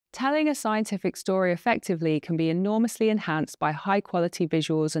Telling a scientific story effectively can be enormously enhanced by high-quality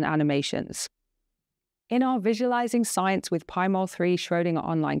visuals and animations. In our Visualizing Science with PyMOL 3 Schrödinger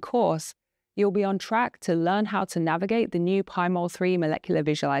online course, you'll be on track to learn how to navigate the new PyMOL 3 molecular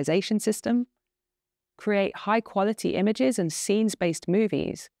visualization system, create high-quality images and scenes-based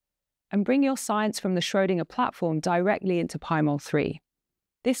movies, and bring your science from the Schrödinger platform directly into PyMOL 3.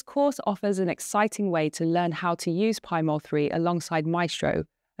 This course offers an exciting way to learn how to use PyMOL 3 alongside Maestro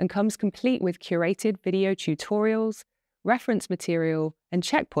and comes complete with curated video tutorials, reference material, and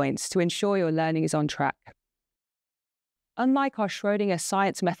checkpoints to ensure your learning is on track. Unlike our Schrödinger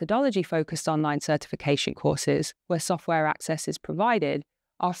science methodology-focused online certification courses, where software access is provided,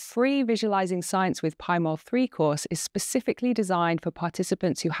 our free Visualizing Science with PyMOL 3 course is specifically designed for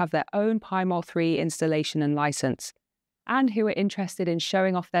participants who have their own PyMOL 3 installation and license, and who are interested in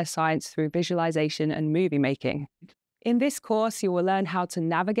showing off their science through visualization and movie making. In this course, you will learn how to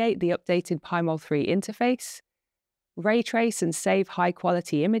navigate the updated PyMOL 3 interface, ray trace and save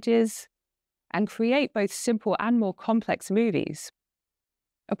high-quality images, and create both simple and more complex movies.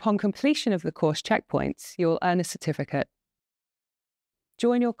 Upon completion of the course checkpoints, you will earn a certificate.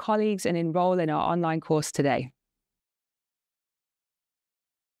 Join your colleagues and enroll in our online course today.